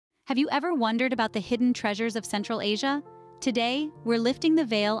Have you ever wondered about the hidden treasures of Central Asia? Today, we're lifting the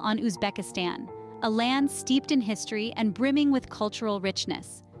veil on Uzbekistan, a land steeped in history and brimming with cultural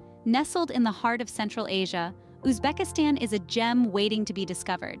richness. Nestled in the heart of Central Asia, Uzbekistan is a gem waiting to be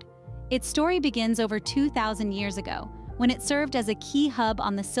discovered. Its story begins over 2,000 years ago, when it served as a key hub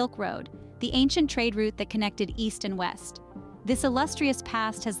on the Silk Road, the ancient trade route that connected East and West. This illustrious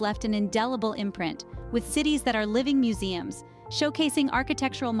past has left an indelible imprint, with cities that are living museums, showcasing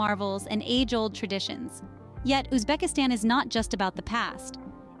architectural marvels and age-old traditions. Yet, Uzbekistan is not just about the past.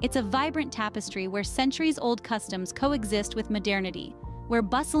 It's a vibrant tapestry where centuries-old customs coexist with modernity, where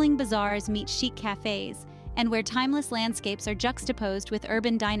bustling bazaars meet chic cafes, and where timeless landscapes are juxtaposed with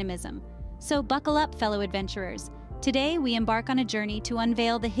urban dynamism. So buckle up, fellow adventurers. Today, we embark on a journey to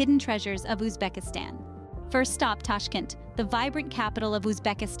unveil the hidden treasures of Uzbekistan. First stop, Tashkent, the vibrant capital of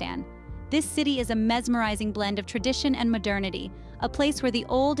Uzbekistan. This city is a mesmerizing blend of tradition and modernity, a place where the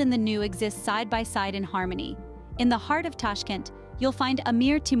old and the new exist side by side in harmony. In the heart of Tashkent, you'll find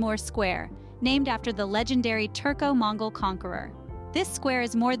Amir Timur Square, named after the legendary Turco-Mongol conqueror. This square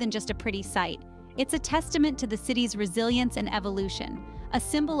is more than just a pretty sight. It's a testament to the city's resilience and evolution, a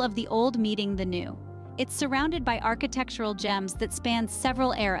symbol of the old meeting the new. It's surrounded by architectural gems that span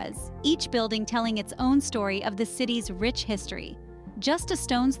several eras, each building telling its own story of the city's rich history. Just a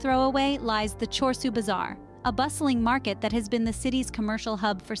stone's throw away lies the Chorsu Bazaar, a bustling market that has been the city's commercial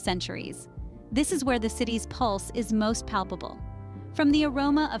hub for centuries. This is where the city's pulse is most palpable. From the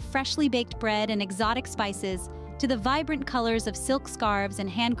aroma of freshly baked bread and exotic spices to the vibrant colors of silk scarves and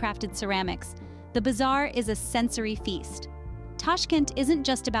handcrafted ceramics, the bazaar is a sensory feast. Tashkent isn't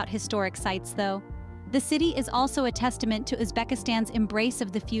just about historic sites, though. The city is also a testament to Uzbekistan's embrace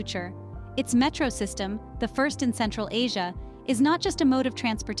of the future. Its metro system, the first in Central Asia, is not just a mode of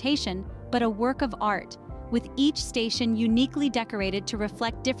transportation, but a work of art, with each station uniquely decorated to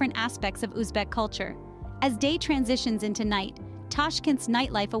reflect different aspects of Uzbek culture. As day transitions into night, Tashkent's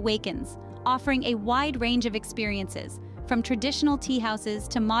nightlife awakens, offering a wide range of experiences, from traditional tea houses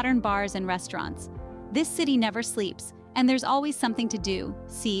to modern bars and restaurants. This city never sleeps, and there's always something to do,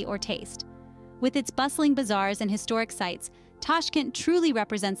 see, or taste. With its bustling bazaars and historic sites, Tashkent truly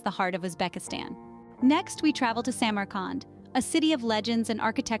represents the heart of Uzbekistan. Next, we travel to Samarkand, a city of legends and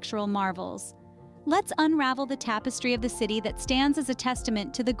architectural marvels. Let's unravel the tapestry of the city that stands as a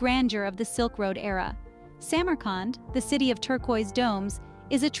testament to the grandeur of the Silk Road era. Samarkand, the city of turquoise domes,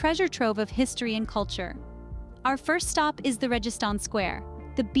 is a treasure trove of history and culture. Our first stop is the Registan Square,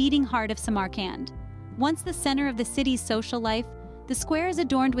 the beating heart of Samarkand. Once the center of the city's social life, the square is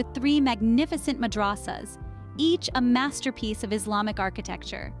adorned with 3 magnificent madrasas, each a masterpiece of Islamic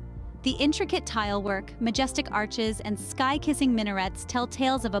architecture. The intricate tile work, majestic arches, and sky-kissing minarets tell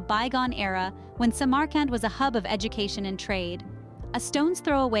tales of a bygone era when Samarkand was a hub of education and trade. A stone's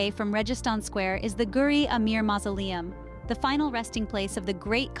throw away from Registan Square is the Guri Amir Mausoleum, the final resting place of the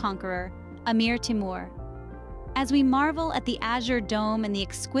great conqueror, Amir Timur. As we marvel at the azure dome and the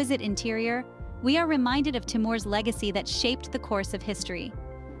exquisite interior, we are reminded of Timur's legacy that shaped the course of history.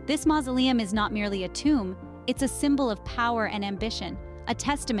 This mausoleum is not merely a tomb, it's a symbol of power and ambition, a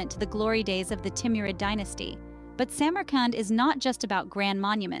testament to the glory days of the Timurid dynasty. But Samarkand is not just about grand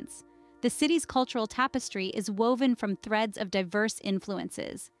monuments. The city's cultural tapestry is woven from threads of diverse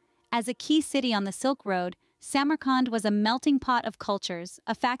influences. As a key city on the Silk Road, Samarkand was a melting pot of cultures,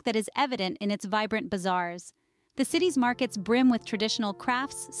 a fact that is evident in its vibrant bazaars. The city's markets brim with traditional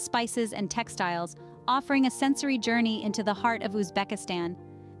crafts, spices, and textiles, offering a sensory journey into the heart of Uzbekistan.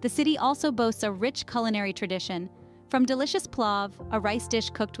 The city also boasts a rich culinary tradition, from delicious plav, a rice dish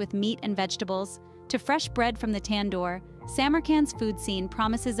cooked with meat and vegetables, to fresh bread from the tandoor, Samarkand's food scene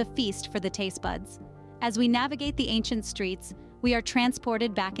promises a feast for the taste buds. As we navigate the ancient streets, we are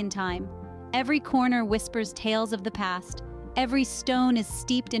transported back in time. Every corner whispers tales of the past. Every stone is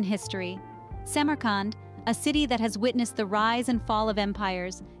steeped in history. Samarkand, a city that has witnessed the rise and fall of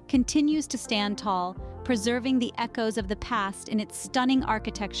empires, continues to stand tall, preserving the echoes of the past in its stunning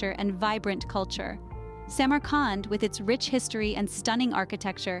architecture and vibrant culture. Samarkand, with its rich history and stunning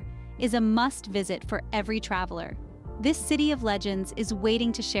architecture, is a must-visit for every traveler. This city of legends is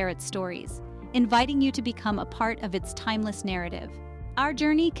waiting to share its stories, inviting you to become a part of its timeless narrative. Our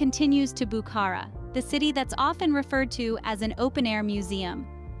journey continues to Bukhara, the city that's often referred to as an open-air museum.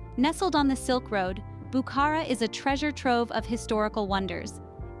 Nestled on the Silk Road, Bukhara is a treasure trove of historical wonders.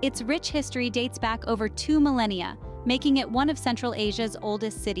 Its rich history dates back over 2 millennia, making it one of Central Asia's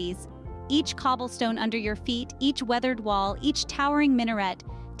oldest cities. Each cobblestone under your feet, each weathered wall, each towering minaret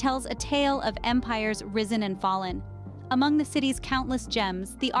tells a tale of empires risen and fallen. Among the city's countless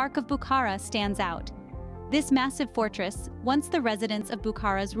gems, the Ark of Bukhara stands out. This massive fortress, once the residence of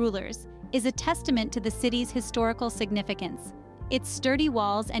Bukhara's rulers, is a testament to the city's historical significance. Its sturdy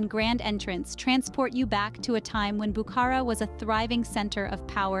walls and grand entrance transport you back to a time when Bukhara was a thriving center of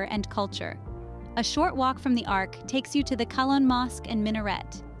power and culture. A short walk from the Ark takes you to the Kalon Mosque and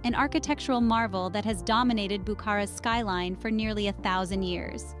Minaret, an architectural marvel that has dominated Bukhara's skyline for nearly 1,000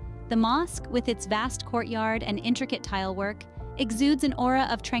 years. The mosque, with its vast courtyard and intricate tilework, exudes an aura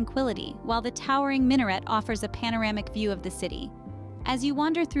of tranquility, while the towering minaret offers a panoramic view of the city. As you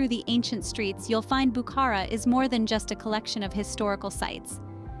wander through the ancient streets, you'll find Bukhara is more than just a collection of historical sites.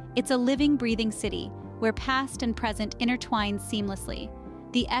 It's a living, breathing city, where past and present intertwine seamlessly.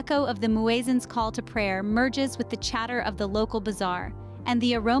 The echo of the muezzin's call to prayer merges with the chatter of the local bazaar, and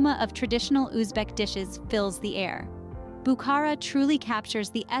the aroma of traditional Uzbek dishes fills the air. Bukhara truly captures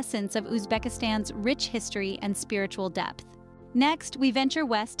the essence of Uzbekistan's rich history and spiritual depth. Next, we venture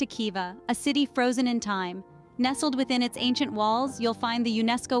west to Khiva, a city frozen in time. Nestled within its ancient walls, you'll find the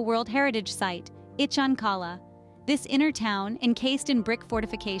UNESCO World Heritage Site, Ichan Kala. This inner town, encased in brick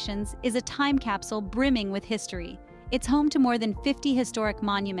fortifications, is a time capsule brimming with history. It's home to more than 50 historic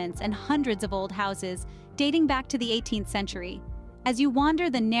monuments and hundreds of old houses, dating back to the 18th century. As you wander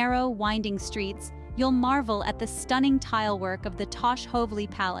the narrow, winding streets, you'll marvel at the stunning tilework of the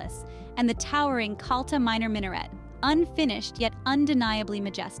Tosh-Hovli Palace and the towering Kalta Minor Minaret, unfinished yet undeniably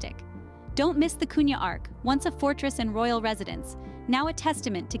majestic. Don't miss the Kunya Ark, once a fortress and royal residence, now a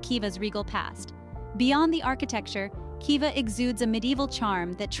testament to Khiva's regal past. Beyond the architecture, Khiva exudes a medieval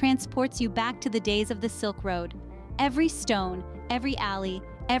charm that transports you back to the days of the Silk Road. Every stone, every alley,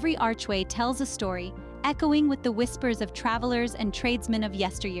 every archway tells a story, echoing with the whispers of travelers and tradesmen of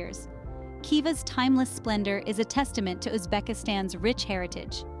yesteryears. Khiva's timeless splendor is a testament to Uzbekistan's rich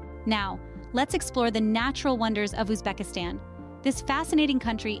heritage. Now, let's explore the natural wonders of Uzbekistan. This fascinating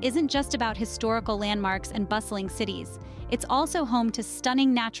country isn't just about historical landmarks and bustling cities. It's also home to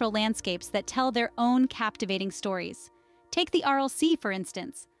stunning natural landscapes that tell their own captivating stories. Take the Aral Sea, for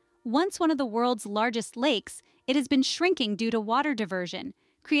instance. Once one of the world's largest lakes, it has been shrinking due to water diversion,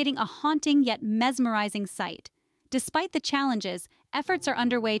 creating a haunting yet mesmerizing sight. Despite the challenges, efforts are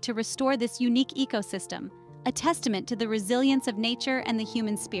underway to restore this unique ecosystem, a testament to the resilience of nature and the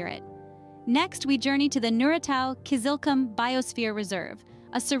human spirit. Next, we journey to the Nuratau Kizilkum Biosphere Reserve,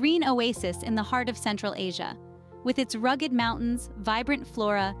 a serene oasis in the heart of Central Asia. With its rugged mountains, vibrant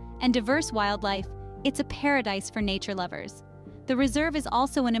flora, and diverse wildlife, it's a paradise for nature lovers. The reserve is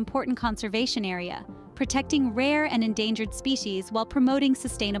also an important conservation area, protecting rare and endangered species while promoting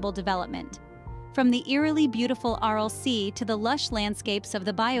sustainable development. From the eerily beautiful Aral Sea to the lush landscapes of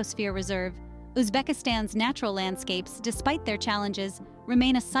the Biosphere Reserve, Uzbekistan's natural landscapes, despite their challenges,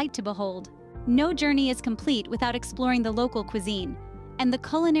 remain a sight to behold. No journey is complete without exploring the local cuisine, and the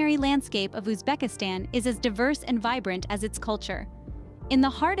culinary landscape of Uzbekistan is as diverse and vibrant as its culture. In the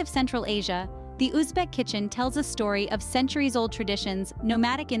heart of Central Asia, the Uzbek kitchen tells a story of centuries-old traditions,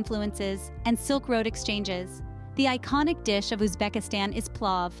 nomadic influences, and Silk Road exchanges. The iconic dish of Uzbekistan is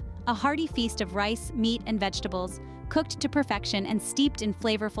plov, a hearty feast of rice, meat, and vegetables, cooked to perfection and steeped in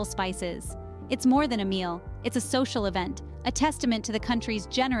flavorful spices. It's more than a meal, it's a social event, a testament to the country's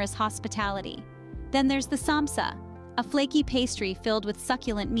generous hospitality. Then there's the samsa, a flaky pastry filled with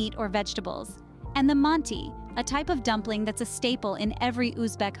succulent meat or vegetables, and the manti, a type of dumpling that's a staple in every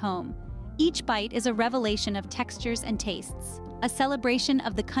Uzbek home. Each bite is a revelation of textures and tastes, a celebration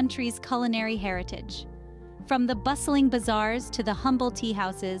of the country's culinary heritage. From the bustling bazaars to the humble tea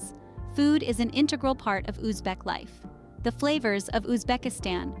houses, food is an integral part of Uzbek life. The flavors of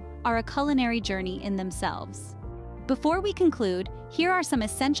Uzbekistan are a culinary journey in themselves. Before we conclude, here are some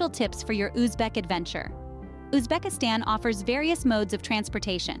essential tips for your Uzbek adventure. Uzbekistan offers various modes of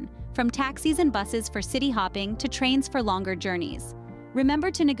transportation, from taxis and buses for city hopping to trains for longer journeys. Remember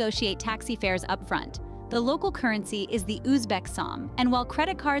to negotiate taxi fares upfront. The local currency is the Uzbek som, and while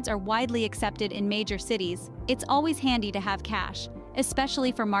credit cards are widely accepted in major cities, it's always handy to have cash,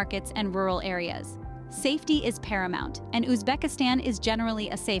 especially for markets and rural areas. Safety is paramount, and Uzbekistan is generally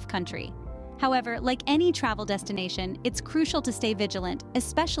a safe country. However, like any travel destination, it's crucial to stay vigilant,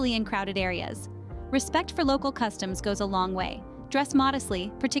 especially in crowded areas. Respect for local customs goes a long way. Dress modestly,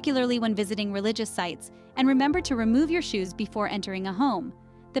 particularly when visiting religious sites, and remember to remove your shoes before entering a home.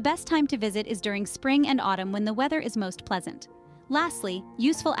 The best time to visit is during spring and autumn when the weather is most pleasant. Lastly,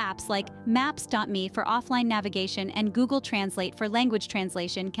 useful apps like Maps.me for offline navigation and Google Translate for language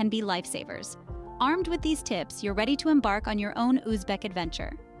translation can be lifesavers. Armed with these tips, you're ready to embark on your own Uzbek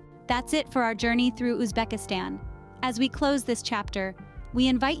adventure. That's it for our journey through Uzbekistan. As we close this chapter, we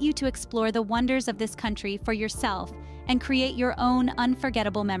invite you to explore the wonders of this country for yourself and create your own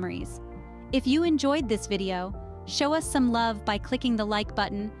unforgettable memories. If you enjoyed this video, show us some love by clicking the like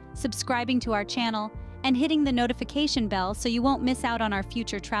button, subscribing to our channel, and hitting the notification bell so you won't miss out on our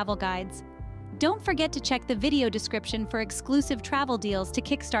future travel guides. Don't forget to check the video description for exclusive travel deals to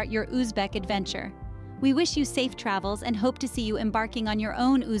kickstart your Uzbek adventure. We wish you safe travels and hope to see you embarking on your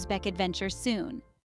own Uzbek adventure soon.